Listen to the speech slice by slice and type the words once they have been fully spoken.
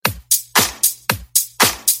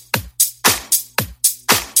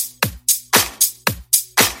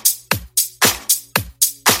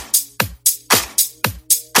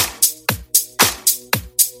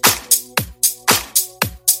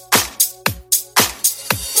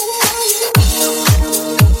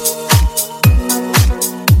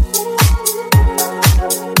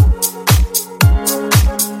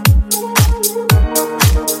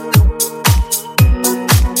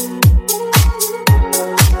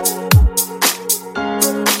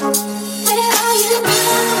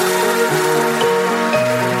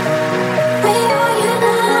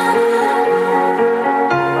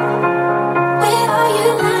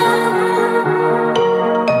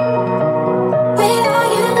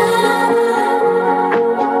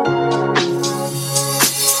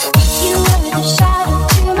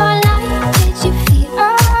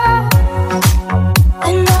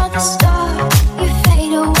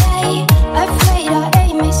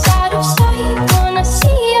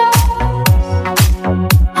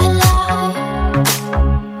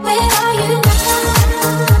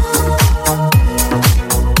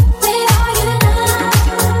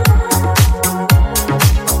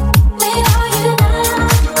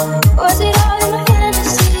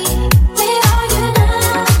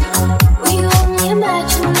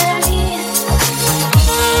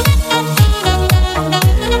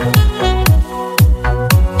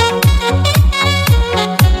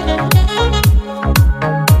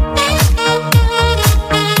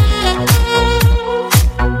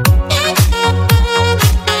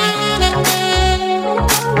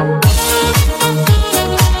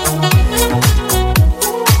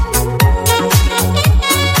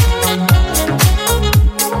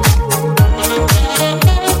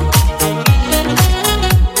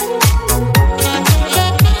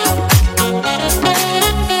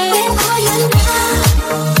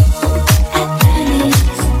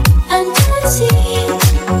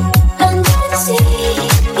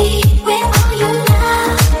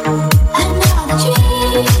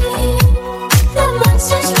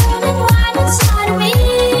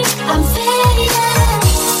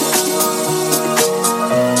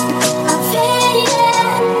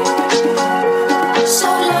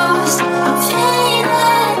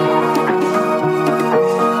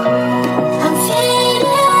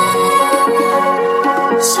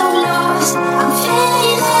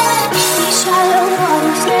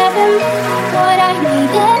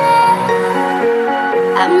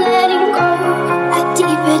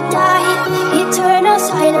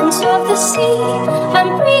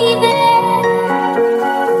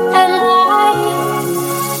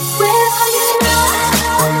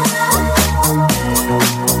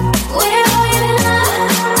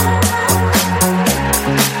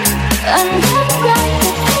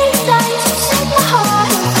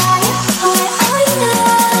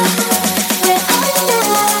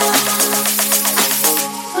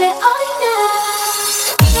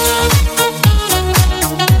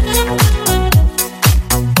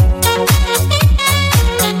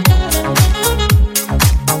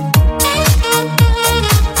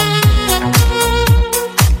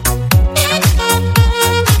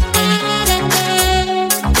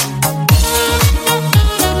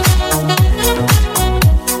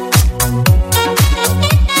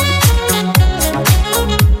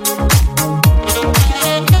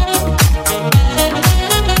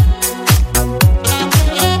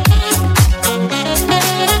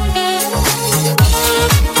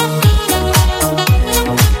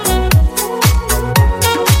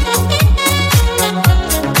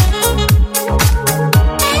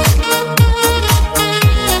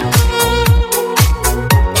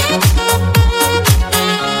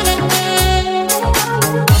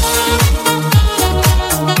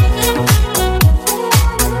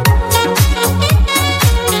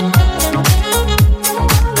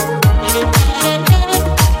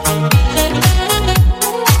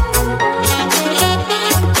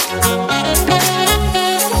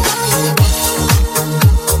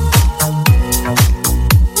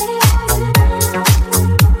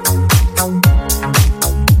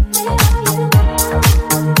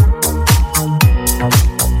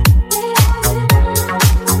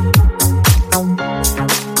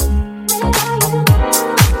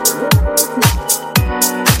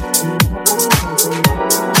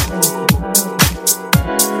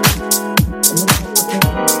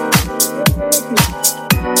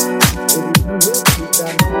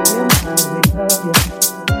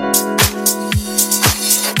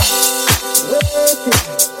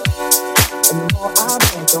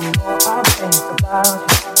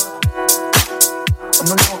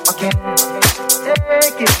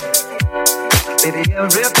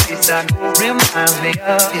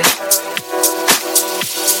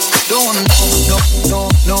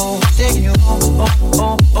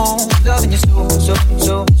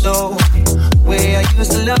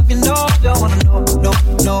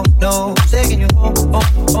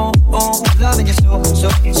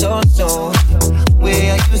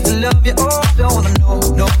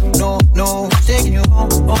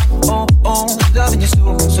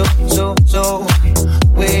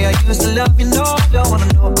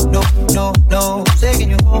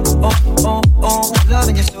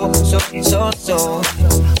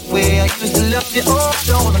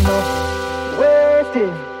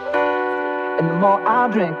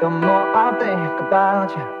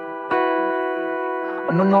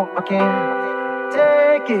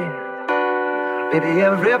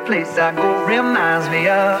Place I go reminds me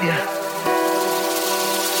of you.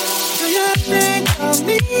 Do you think of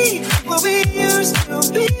me where we used to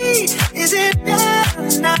be? Is it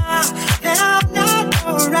better now that I'm not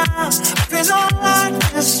around? Feels all like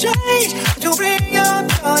it's strange to bring up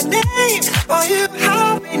your name. Are you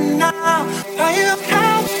happy now? Are you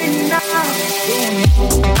happy now?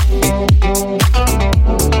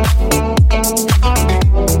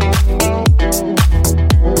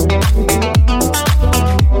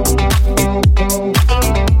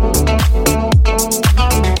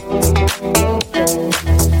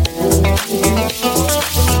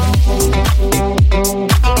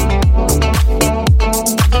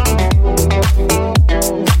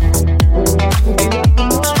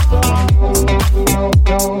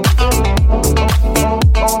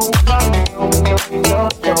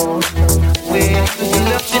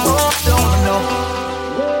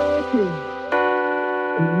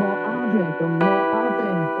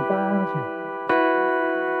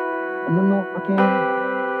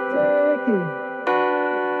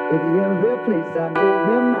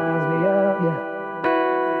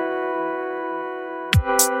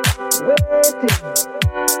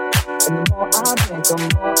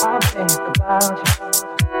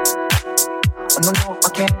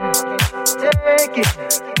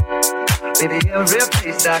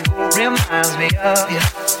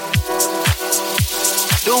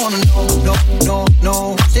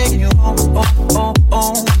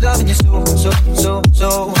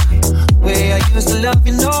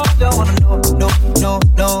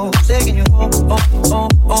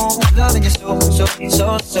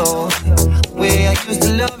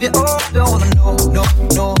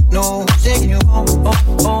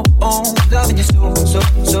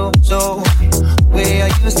 Way I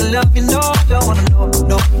used to love you, no.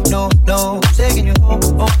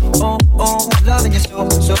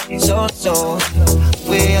 so. The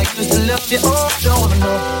way I used to love you, oh, don't wanna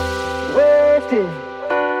know. Wasted.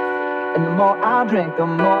 And the more I drink, the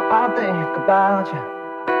more I think about you.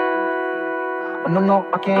 Oh, no, no,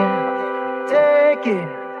 I can't take it.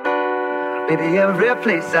 Baby, every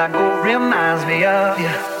place I go reminds me of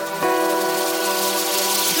you.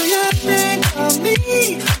 Do you think of me,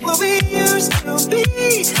 what we used to be?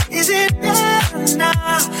 Is it better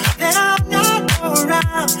now that I'm not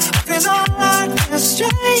around? I feel all like a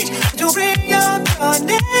strange to bring up your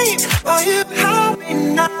name. Are you happy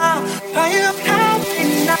now? Are you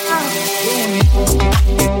happy now?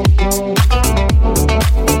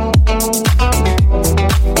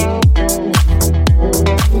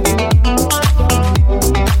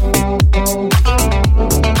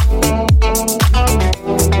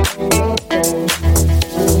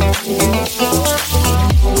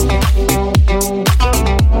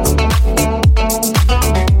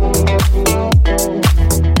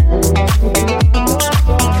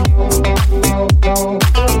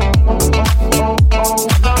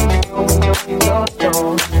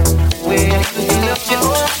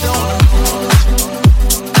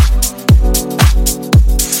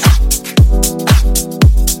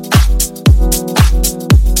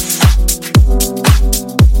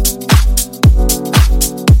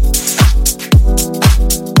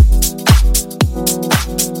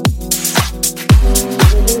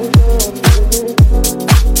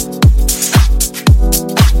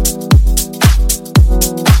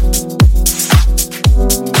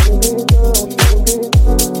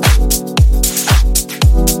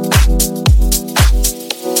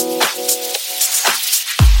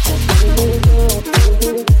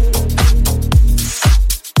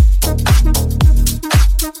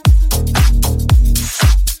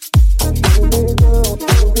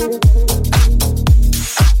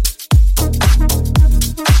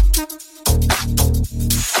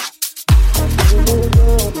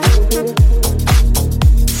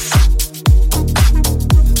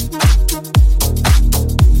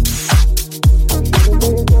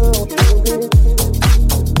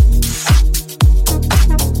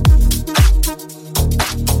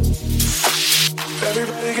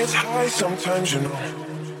 Sometimes, you know,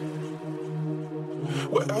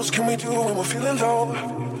 what else can we do when we're feeling low?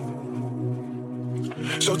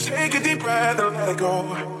 So take a deep breath and let it go.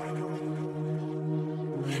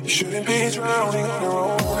 You shouldn't be drowning on your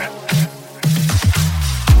own.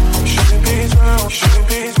 You shouldn't be drowning, shouldn't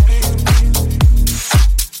be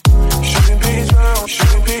drowning,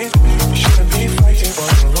 shouldn't be fighting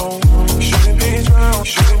on your own. You shouldn't be drowning,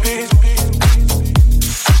 shouldn't be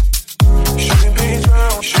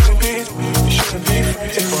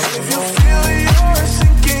if you feel you're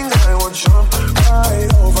sinking, I will jump right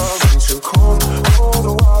over into cold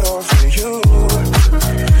water for you.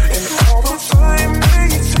 And although time may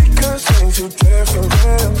take us into different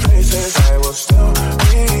places, I will still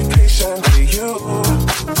be patient with you.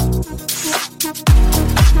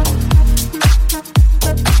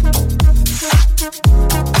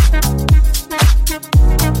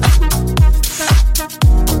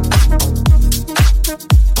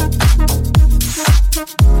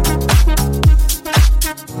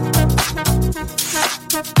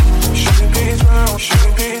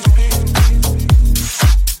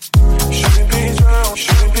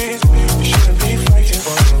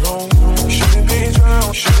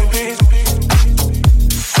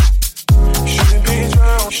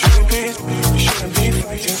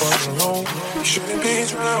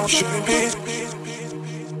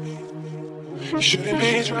 Shouldn't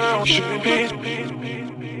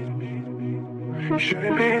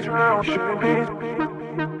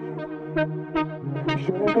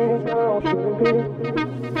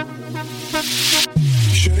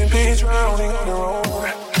be drowning on your own.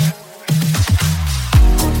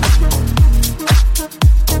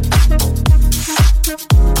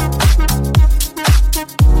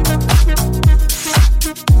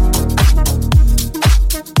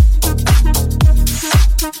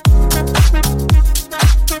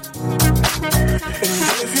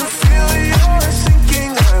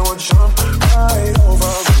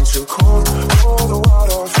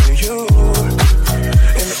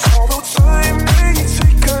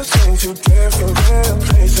 Different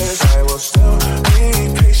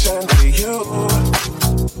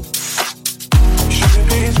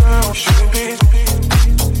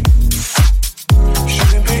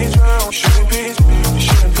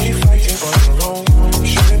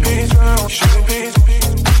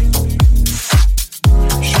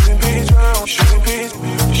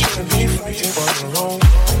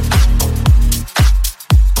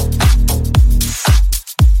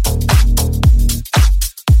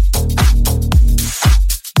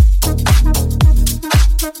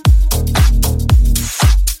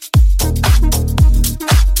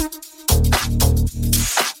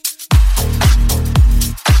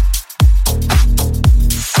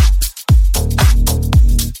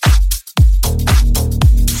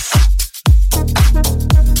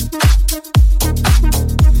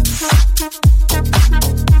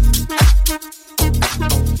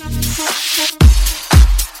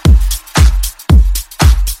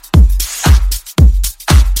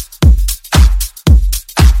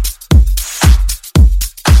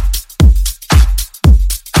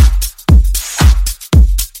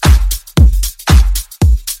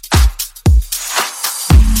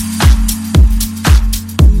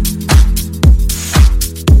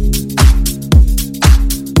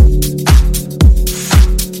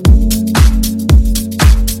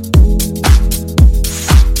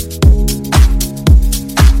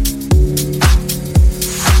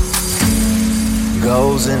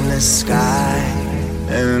Gulls in the sky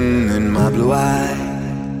and in my blue eye.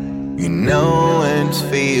 You know it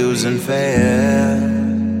feels unfair.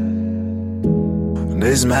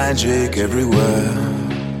 There's magic everywhere.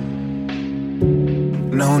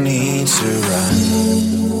 No need to run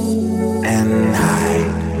and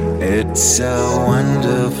hide. It's a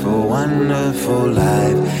wonderful, wonderful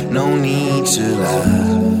life. No need to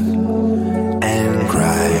laugh and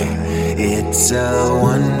cry. It's a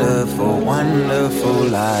wonderful, wonderful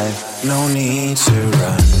life. No need to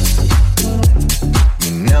run.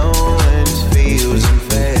 You know it feels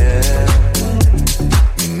unfair.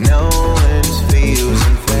 You know it feels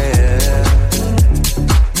unfair.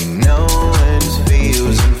 You know it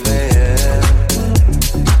feels unfair.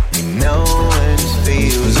 You know it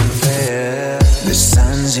feels unfair. The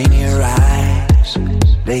sun's in your eyes.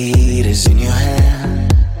 The heat is in your hair.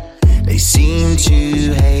 They seem to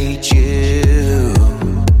hate you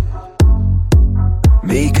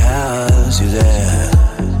because you're there.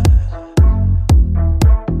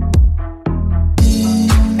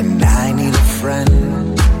 And I need a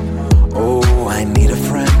friend. Oh, I need a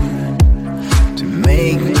friend to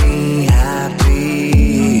make me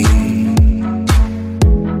happy.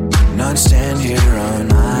 Not stand here on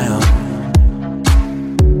my own.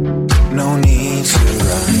 No need to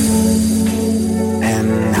run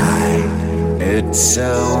and hide. It's a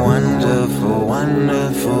wonderful,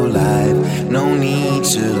 wonderful life. No need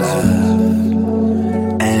to laugh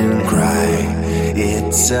and cry.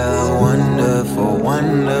 It's a wonderful,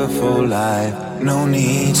 wonderful life. No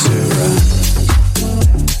need to run.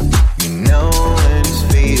 You know it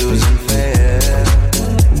feels unfair.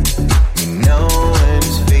 You know it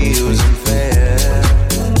feels unfair.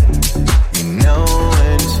 You know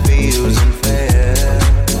it feels unfair.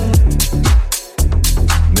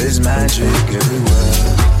 There's magic everywhere.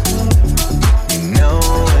 You know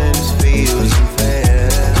it feels unfair.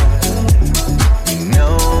 You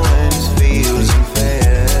know it feels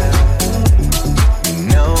unfair. You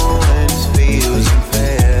know it feels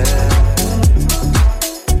unfair.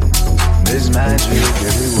 There's magic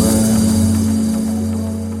everywhere.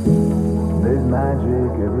 There's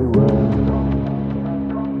magic everywhere.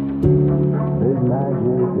 There's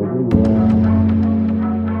magic everywhere.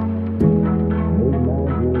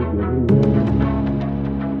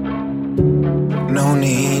 No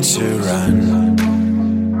need to run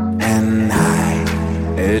and hide.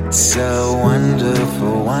 It's a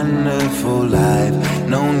wonderful, wonderful life.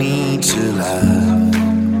 No need to laugh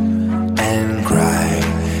and cry.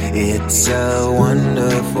 It's a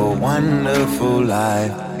wonderful, wonderful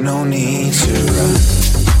life. No need to run.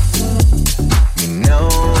 You know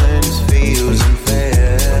it feels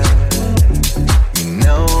unfair. You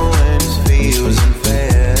know it feels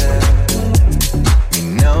unfair. You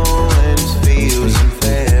know it feels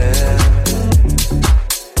unfair.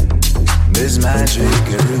 There's magic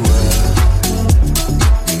everywhere.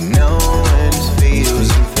 You know it feels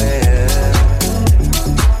unfair.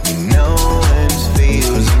 You know it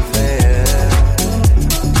feels unfair.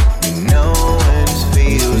 You know it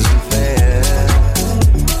feels unfair.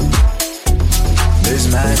 There's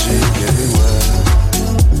magic everywhere.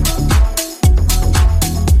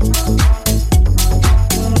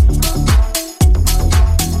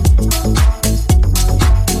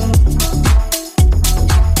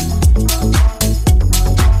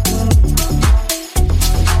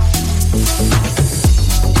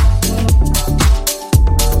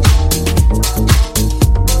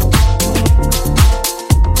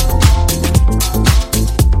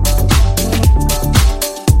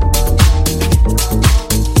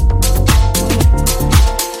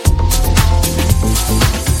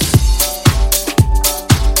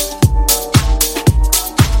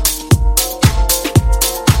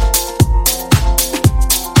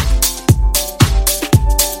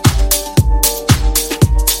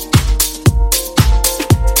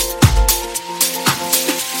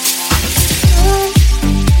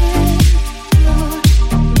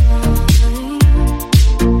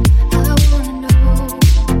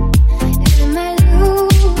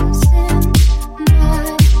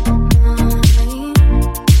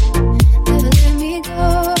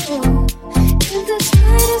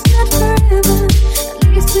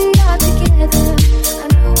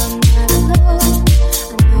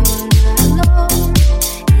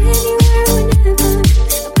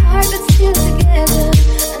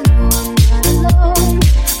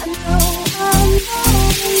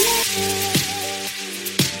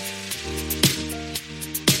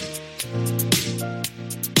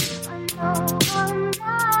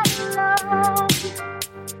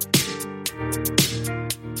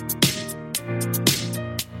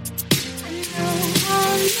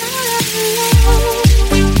 I'm not alone.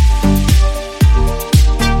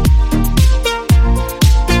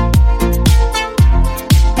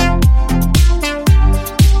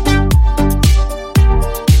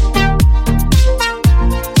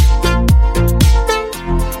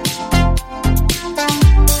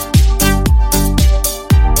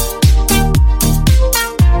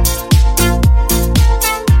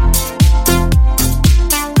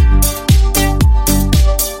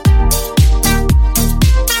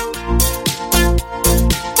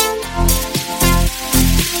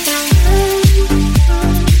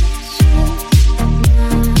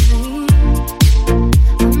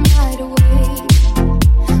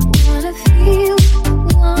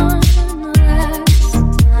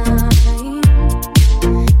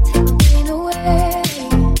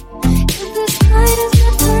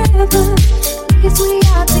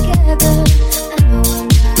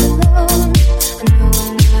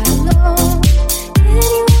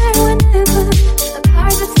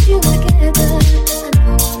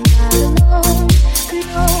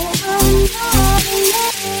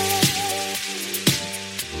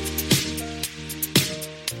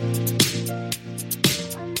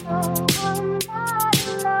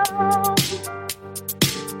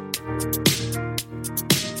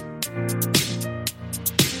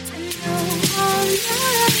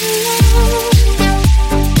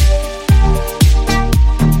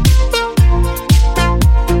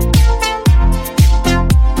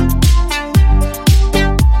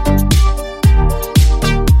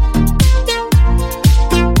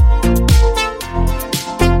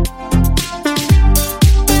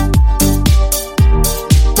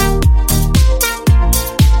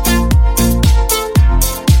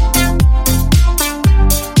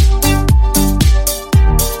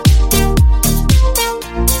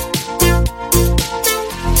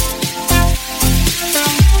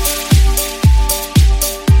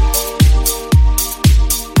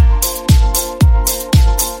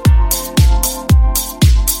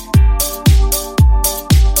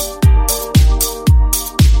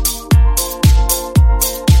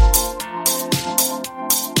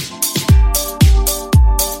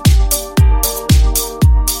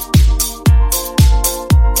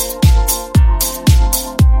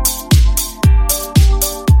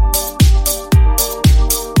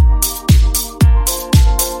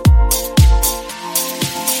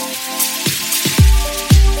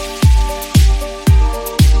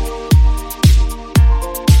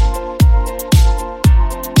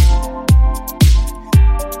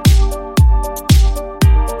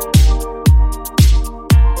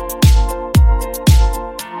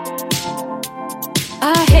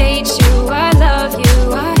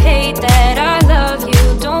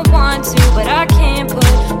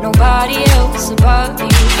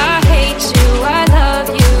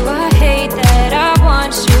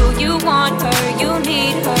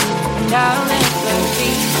 and I'll never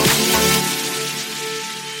be.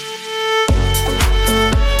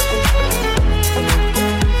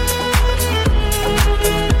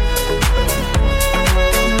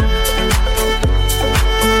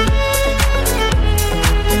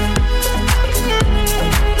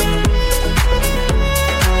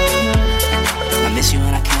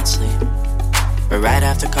 Right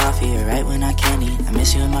after coffee or right when I can't eat, I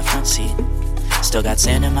miss you in my front seat. Still got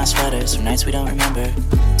sand in my sweaters from nights we don't remember.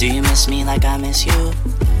 Do you miss me like I miss you?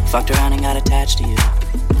 Fucked around and got attached to you.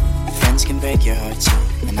 Friends can break your heart too,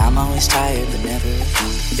 and I'm always tired but never of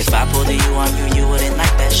you. If I pulled a you on you, you wouldn't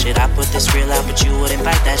like that shit. I put this real out but you wouldn't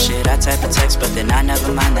bite that shit. I type a text but then I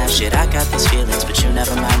never mind that shit. I got these feelings but you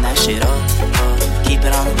never mind that shit. Oh, keep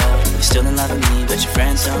it on the low. You're still in love with me but your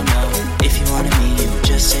friends don't know. If you wanted me, you would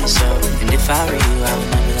just say so. And if I were you, I would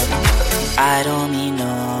never let you go. I don't mean no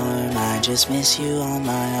harm, I just miss you on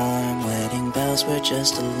my arm. Wedding bells were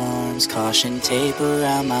just alarms, caution tape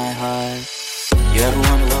around my heart. You ever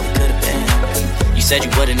wonder what we could've been? You said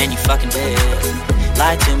you wouldn't and you fucking did.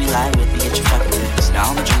 Lie to me, lie with me, get your fucking fix. Now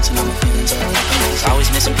all my drinks and all my feelings are fucking mixed. Always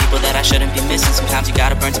missing people that I shouldn't be missing. Sometimes you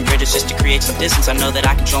gotta burn some bridges just to create some distance. I know that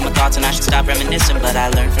I control my thoughts and I should stop reminiscing, but I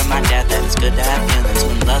learned from my dad that it's good to have feelings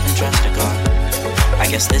when love and trust are gone. I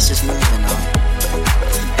guess this is moving on.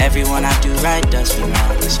 Everyone I do right does me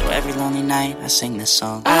wrong, so every lonely night I sing this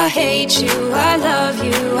song. I hate you, I love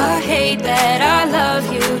you, I hate that I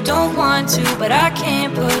love you. Don't want to, but I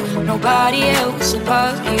can't put nobody else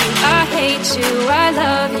above you. I hate you, I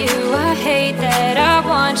love you, I hate that I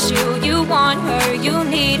want you. You want her, you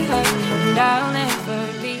need her, and I'll never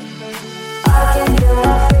be her. I can feel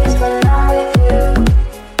my face when I'm with you,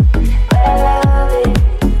 but I love it,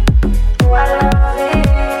 oh I love it.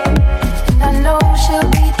 And I know she'll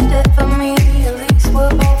be for me, at least we're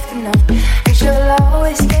both enough. And she'll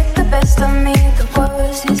always get the best of me. The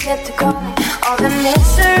worst is yet to come. All the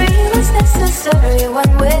misery was necessary when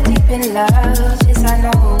we're deep in love. Yes, I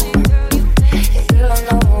know. Yeah, girl, I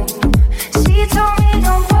know. She told me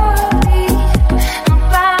don't worry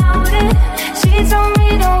about it. She told me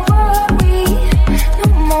don't worry no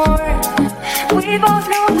more. We both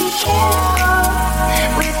know we can't go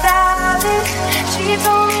without it. She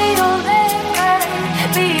told me don't let her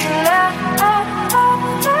be loved.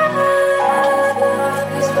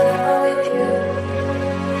 With you,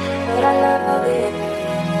 but I love it.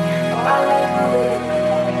 Oh, I love it.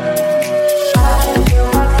 I can feel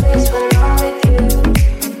my face when I'm with you,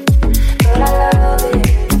 but I love it.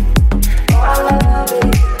 Oh, I love it.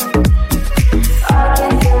 I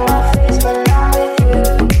can feel my face when I'm with you,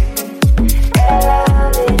 but I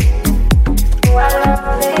love it. Oh, I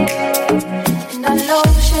love it. And I know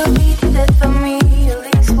she'll be the death for me.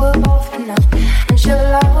 We're both enough, and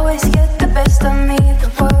she'll always get the best of me. The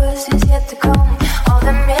worst is yet to come. All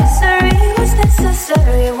the misery was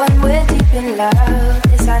necessary when we're deep in love.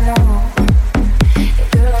 Yes, I know. Yeah,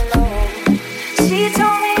 girl, I know. She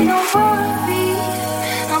told me don't worry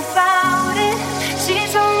about it. She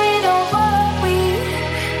told me don't worry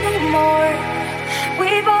no more. We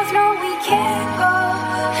both know we can't go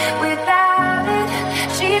without it.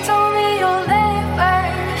 She told me you'll never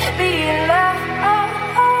be in love.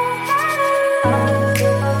 I can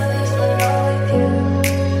feel my face when I'm with you,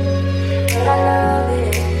 but I love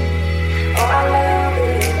it. Oh, I love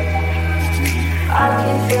it. I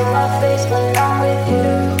can feel my face when I'm with you,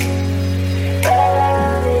 but I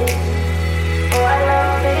love it.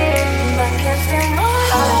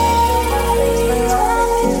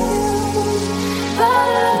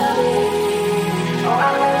 Oh,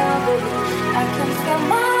 I love it. I can feel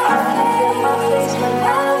my face when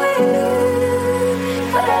I'm with you,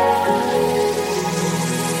 but I love it.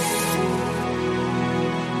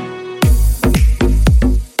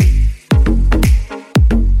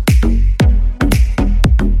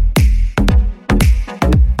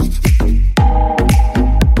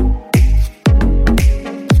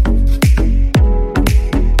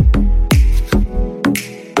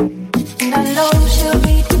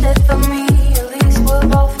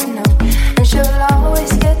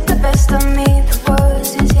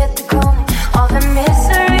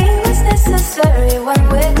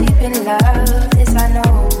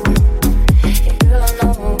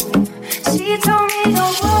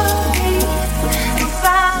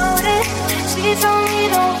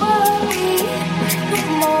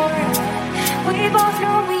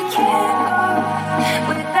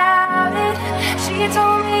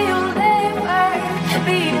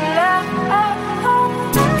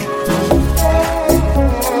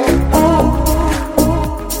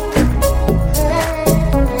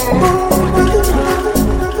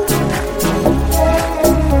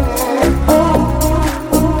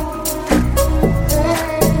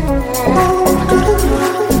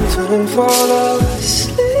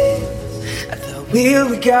 feel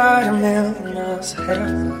we got a million miles ahead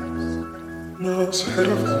of us.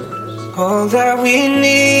 All that we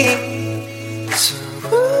need is a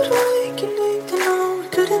rude awakening to know we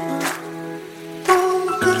couldn't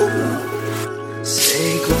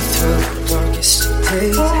say go through the darkest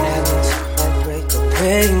days, heaven's heartbreak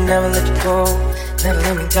away, never let you go, never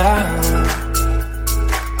let me down.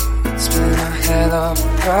 It's been a hell of a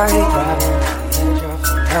ride, riding the edge of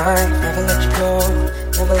the night, never let you go,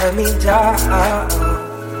 never let me down.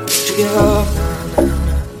 Don't you give up, nah, nah,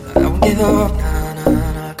 nah. I won't give up, nah,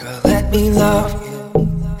 nah, nah. Girl, let me love you,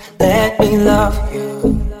 let me love you.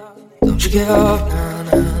 Don't you give up, nah,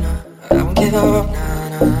 nah, nah. I won't give up,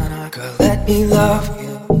 nah, nah, nah. Girl, let me love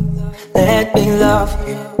you, let me love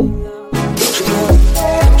you. Don't you give up.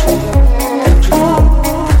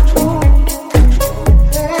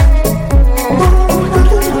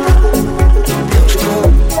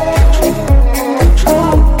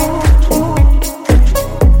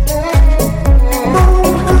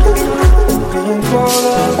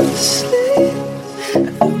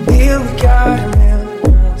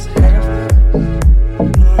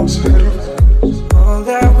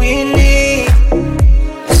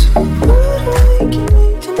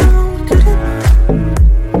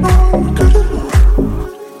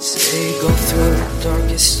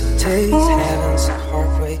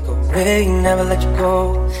 Never let you go,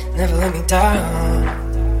 never let me down.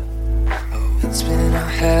 Oh, it's been a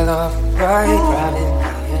hell of a ride, riding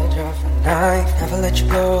the edge of the night. Never let you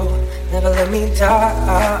go, never let me down.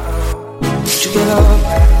 Don't you give up,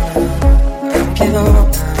 don't give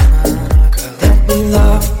up, girl, let me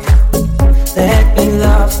love you, let me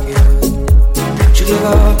love you. Don't you give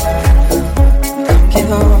up, don't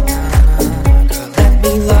give up, girl, let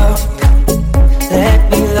me love you, let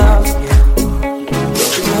me love you.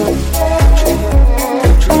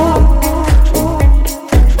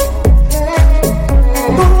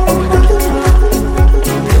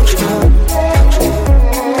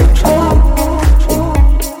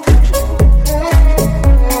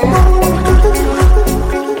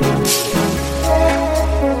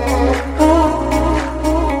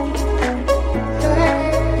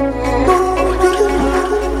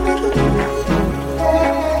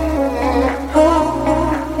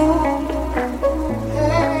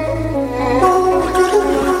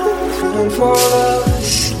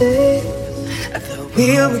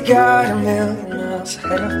 We got a million miles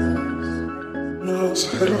ahead of us.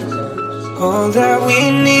 All that we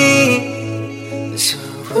need is a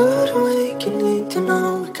rude awakening to know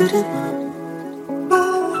we couldn't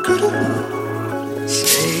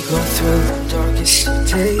Stay go through the darkest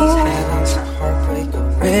days, heaven's heartbreak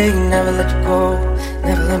away, never let you go,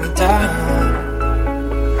 never let me down.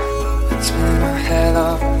 It's been a hell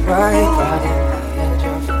of a ride, riding the edge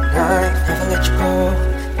of the night, never let you go,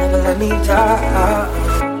 never let me down.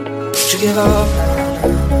 Don't you give up,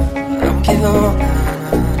 I won't give up,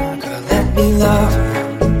 girl, let me love you,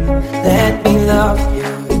 let me love you.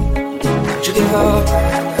 Don't you give up, I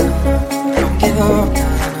won't give up,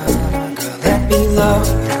 girl, let me love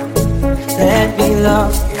you, let me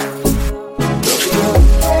love you. Don't you give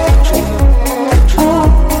up.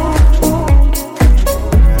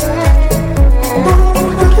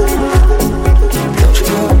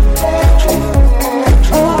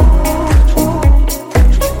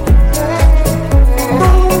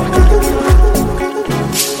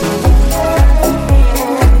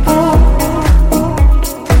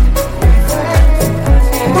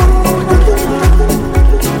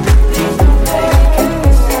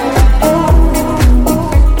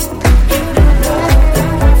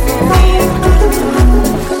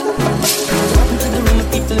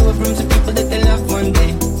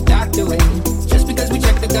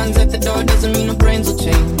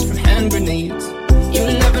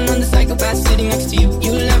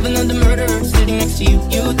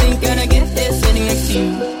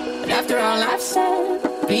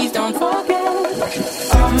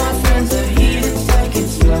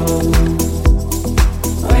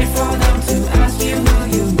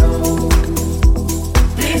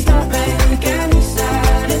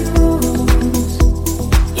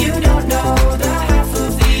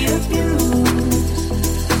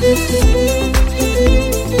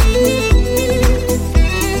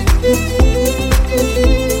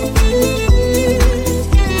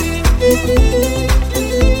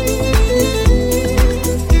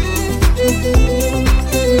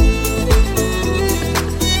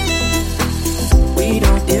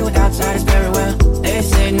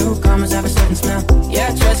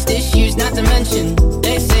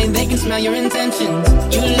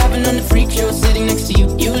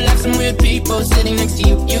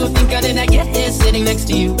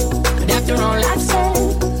 after all I've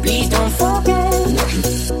said, please don't forget.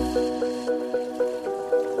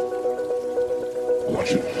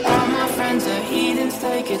 All my friends are heathens,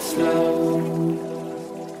 take it slow.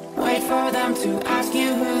 Wait for them to ask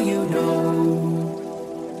you who you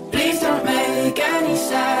know. Please don't make any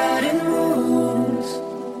sudden moves.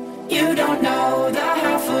 You don't know the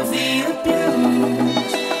half of the abuse.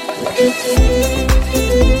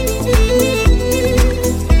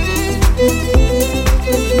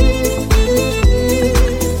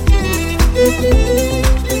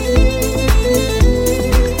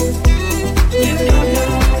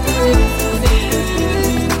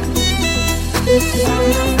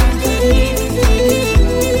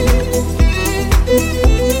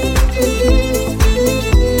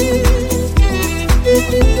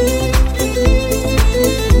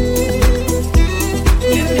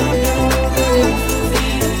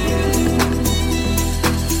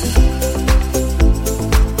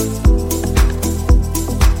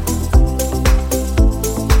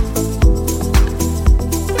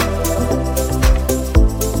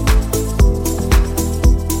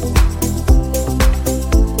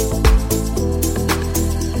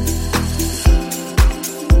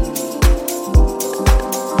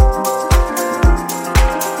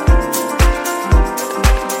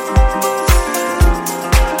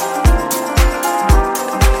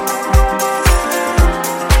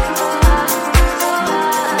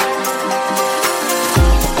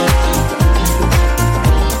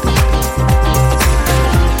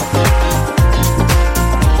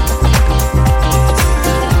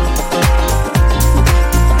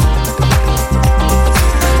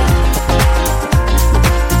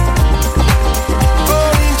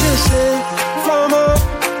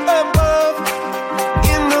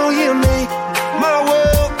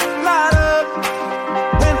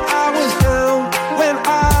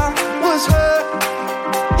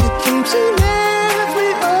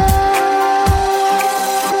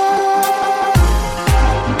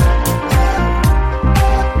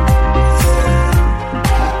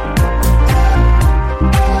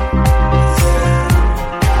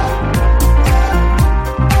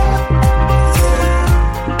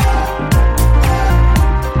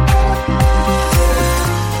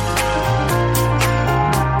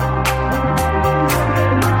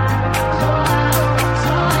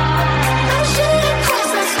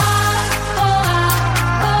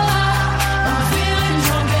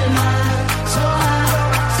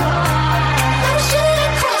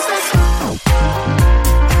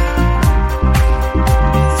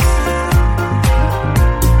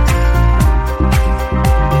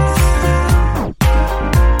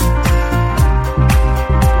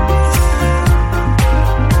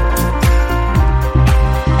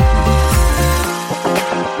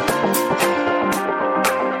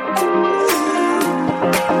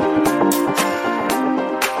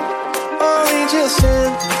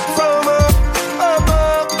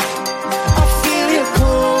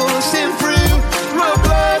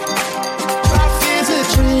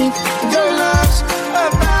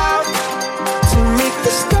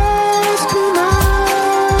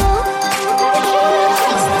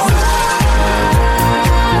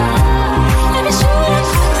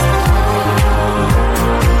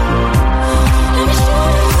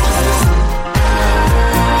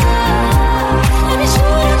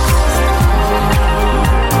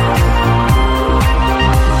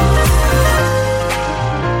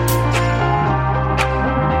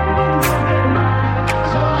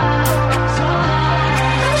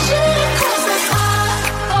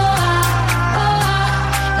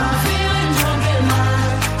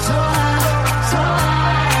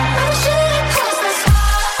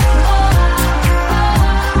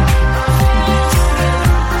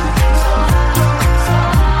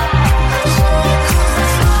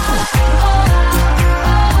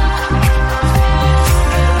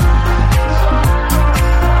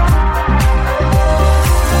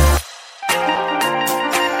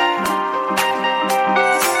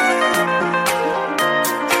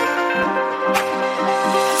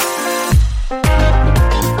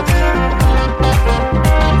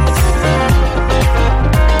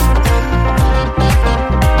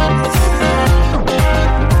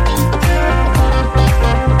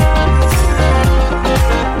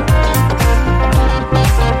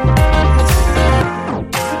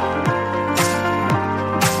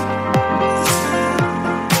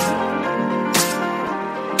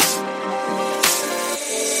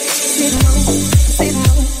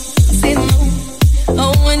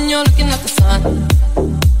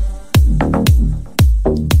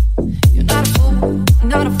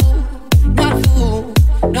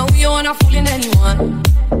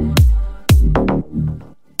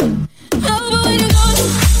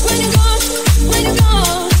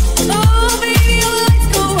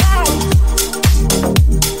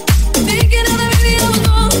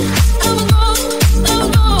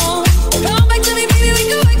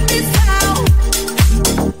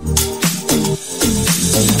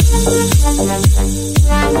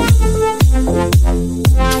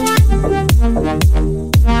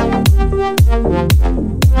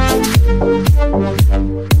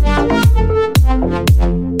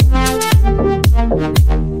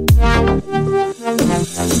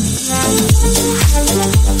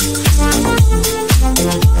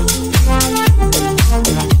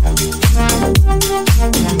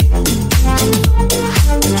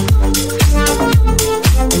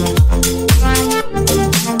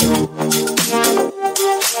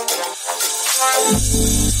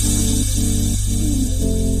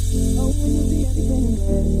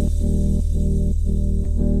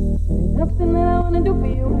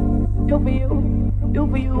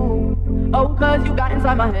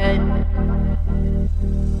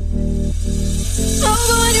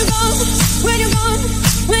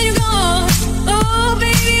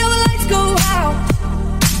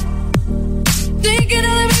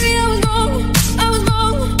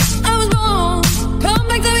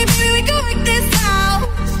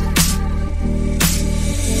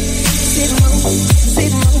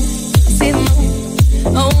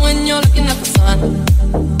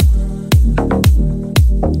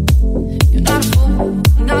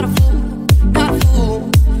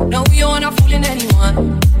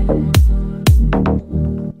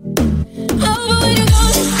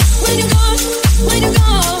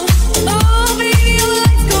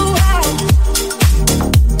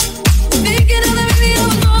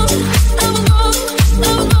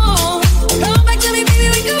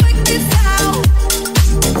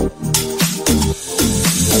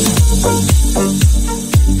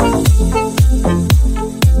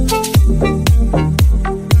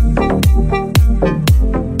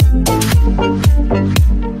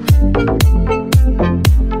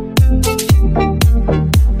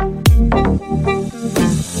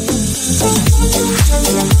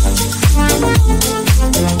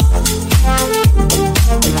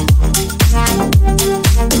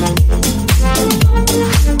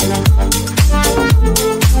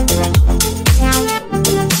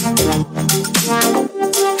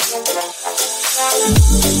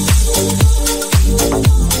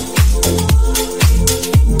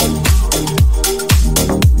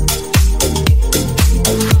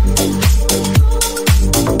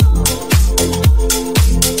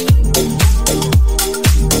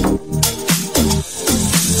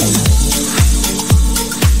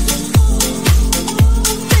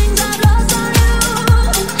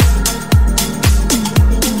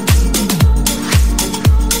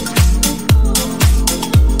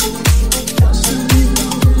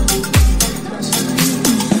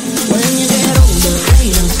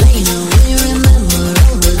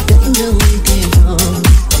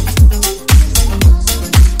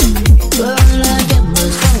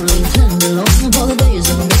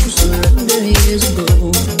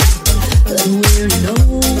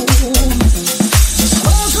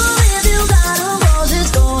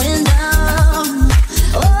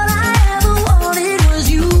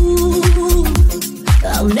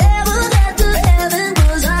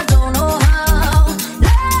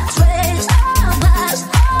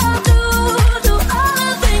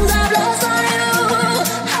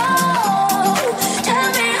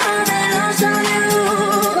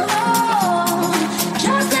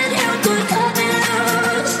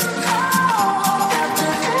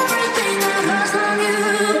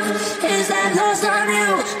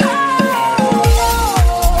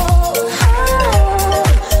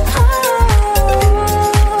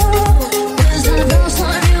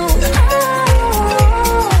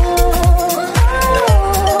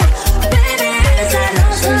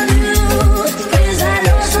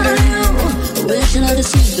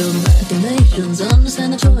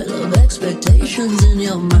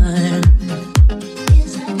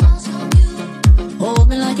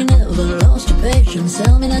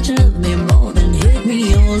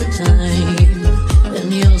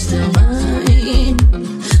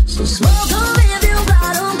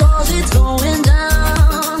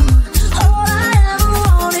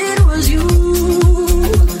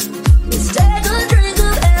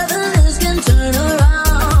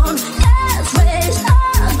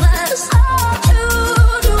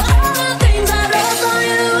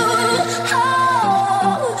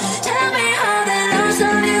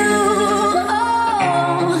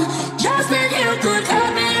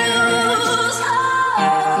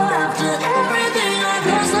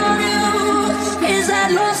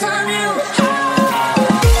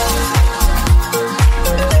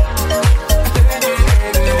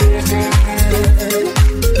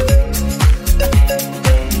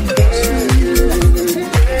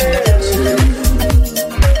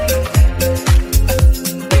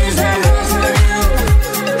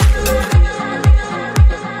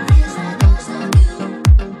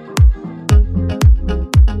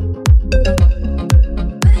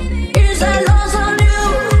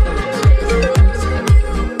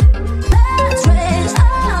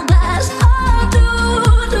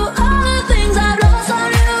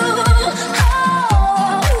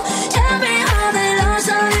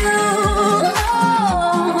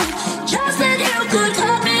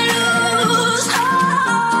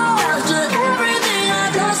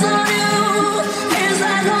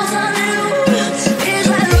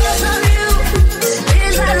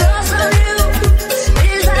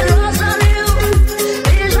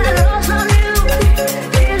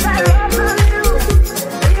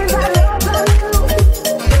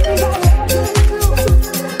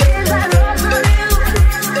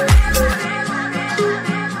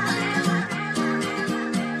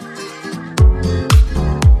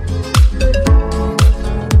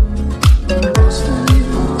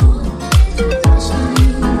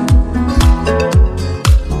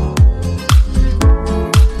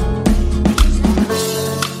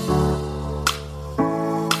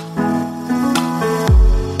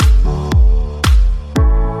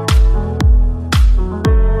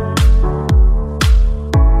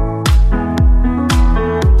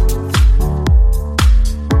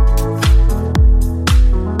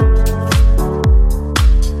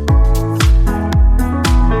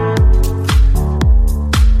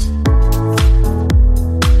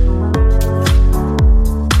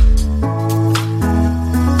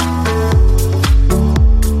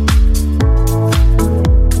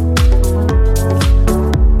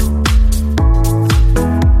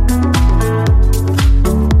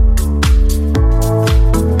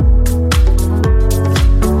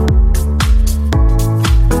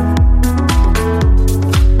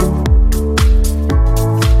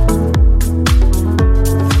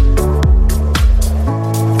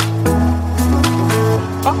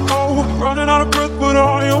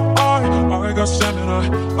 got stamina.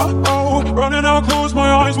 Oh, running out, close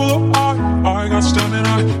my eyes. Well, I got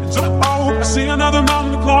stamina. And oh, I see another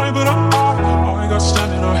mountain to climb, but I got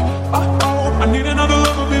stamina. Oh, I need another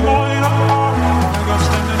love to be mine. I got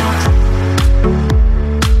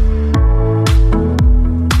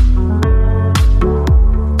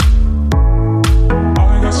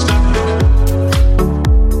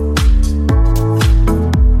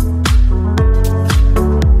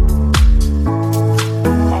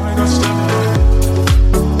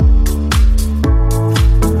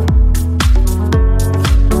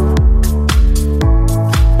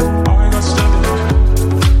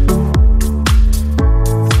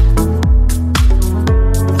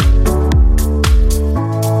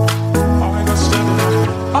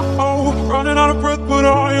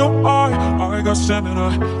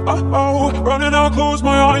stamina. Running out, close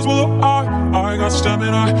my eyes. Well, I got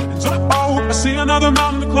stamina. And oh, I see another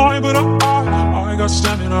mountain to climb, but I got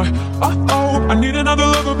stamina. Oh, I need another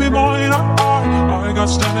love to be mine. I got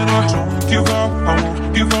stamina. Don't give up, I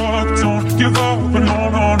won't give up. Don't give up, no,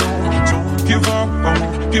 no, no. Don't give up, I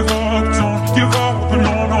won't give up. Don't give up,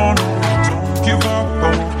 no, no, no. Don't give up,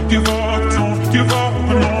 I won't give up. Don't give up,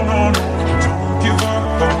 no, no, no. Don't give up,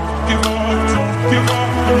 I won't give up. Don't give up,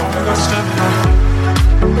 I got stamina.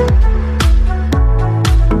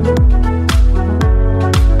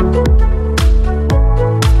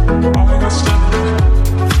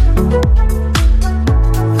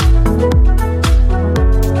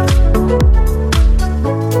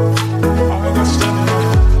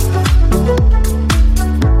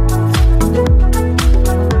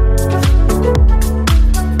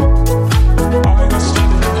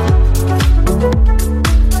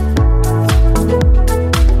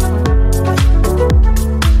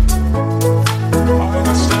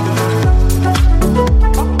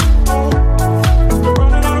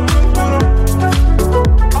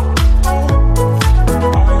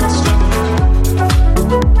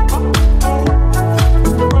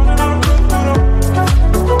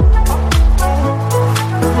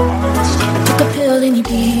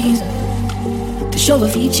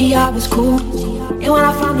 I was cool, and when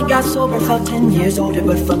I finally got sober, felt 10 years older,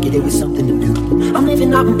 but fuck it, it was something to do. I'm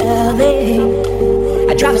living out in LA,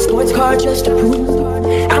 I drive a sports car just to prove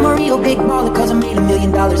I'm a real big baller, cause I made $1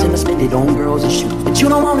 million and I spend it on girls and shoes. But you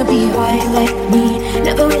don't wanna be high like me,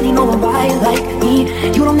 never really know a ride like me.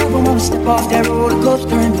 You don't ever wanna step off that roller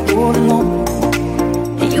coaster and be all alone.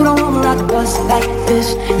 And you don't wanna ride the bus like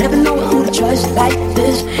this, never know who to trust like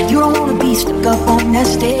this. You don't wanna be stuck up on that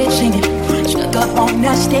stage singing, stuck up on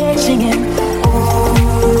that stage singing.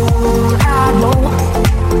 Oh, I know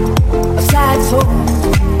a sad soul,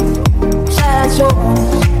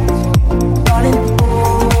 darling.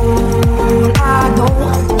 Oh, I know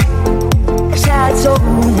a sad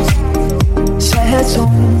souls, sad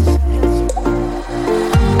souls.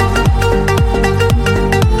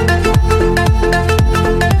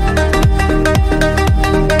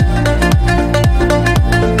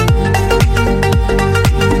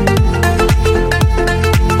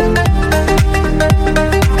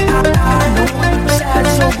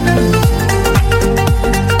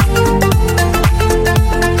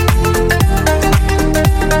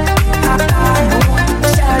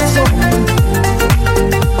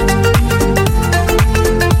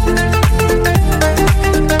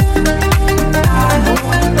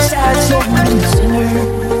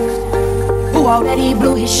 Already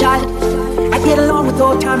blew his shot. I get along with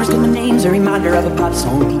old timers cause my name's a reminder of a pop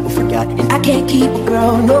song people forgot. And I can't keep a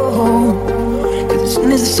girl, no, cause as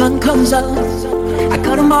soon as the sun comes up I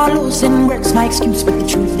cut them all loose and work's my excuse. But the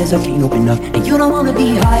truth is I can't open up. And you don't wanna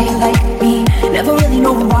be high like me, never really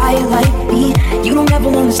know why like me. You don't ever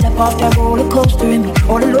wanna step off that roller coaster and be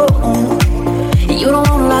all alone. And you don't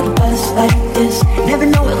wanna ride the bus like this, never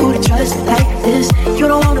know who to trust like this. You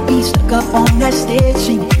don't wanna be stuck up on that stage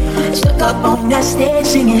singing, stuck up on that stage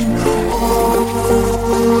singing.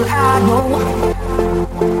 Oh, I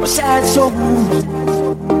know a sad souls,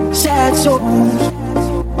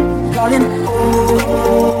 darling.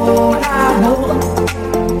 Oh, I know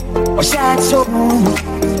a sad souls,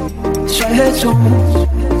 sad souls.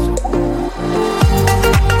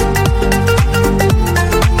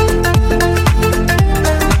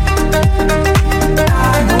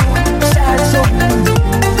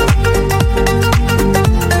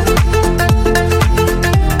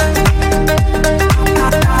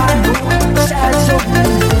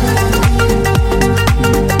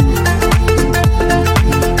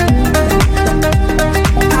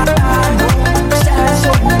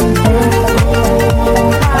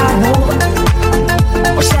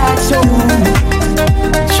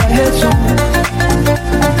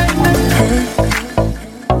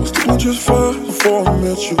 just fine before I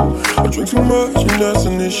met you. I drink too much and that's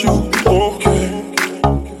an issue. Okay.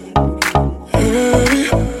 Hey,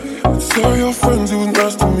 tell your friends it was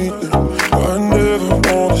nice to meet them, but I never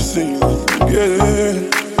want to see them again.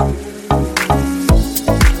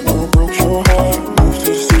 I broke your heart, moved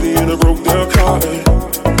to the city in a broke down car. 4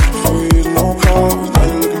 years no calls, now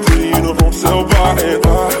you looking pretty in a hotel bar, and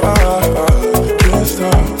I can't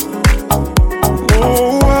stop.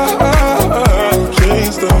 No, I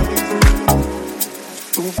can't stop.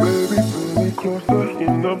 So baby, pull me closer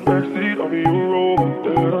in the backseat of your Rover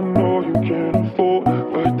that I know you can't afford.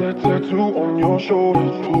 Like that tattoo on your shoulder.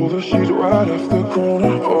 Pull the sheets right off the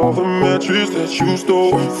corner of the mattress that you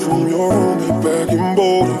stole from your roommate back in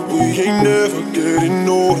Boulder. We ain't never getting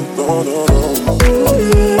older. No, no, no. Oh,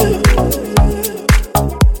 yeah.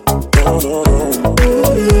 No, no, no.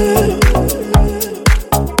 Oh, yeah.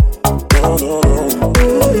 No, no, no.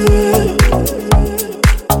 Oh, yeah.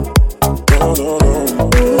 No, no, no.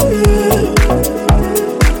 Oh, yeah.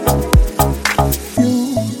 You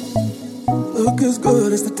look as good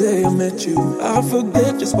as the day I met you. I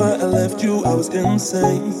forget just why I left you. I was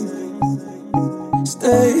insane.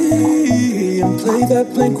 Stay and play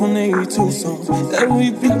that Blink-182 song that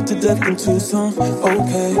we beat to death in Tucson.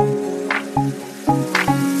 Okay.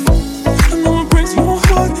 I know it breaks my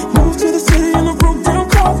heart. Moved to the city in a broke down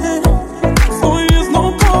car. 4 years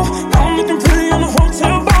no call. Now I'm looking pretty in a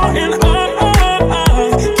hotel bar, and I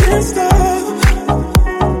can't stop.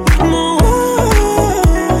 No, I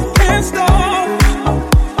can't stop.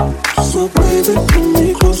 So baby, pull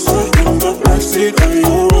me closer in the backseat of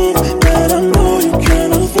your Rover that I know you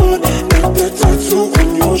can't afford. Like that tattoo on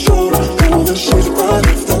your shoulder.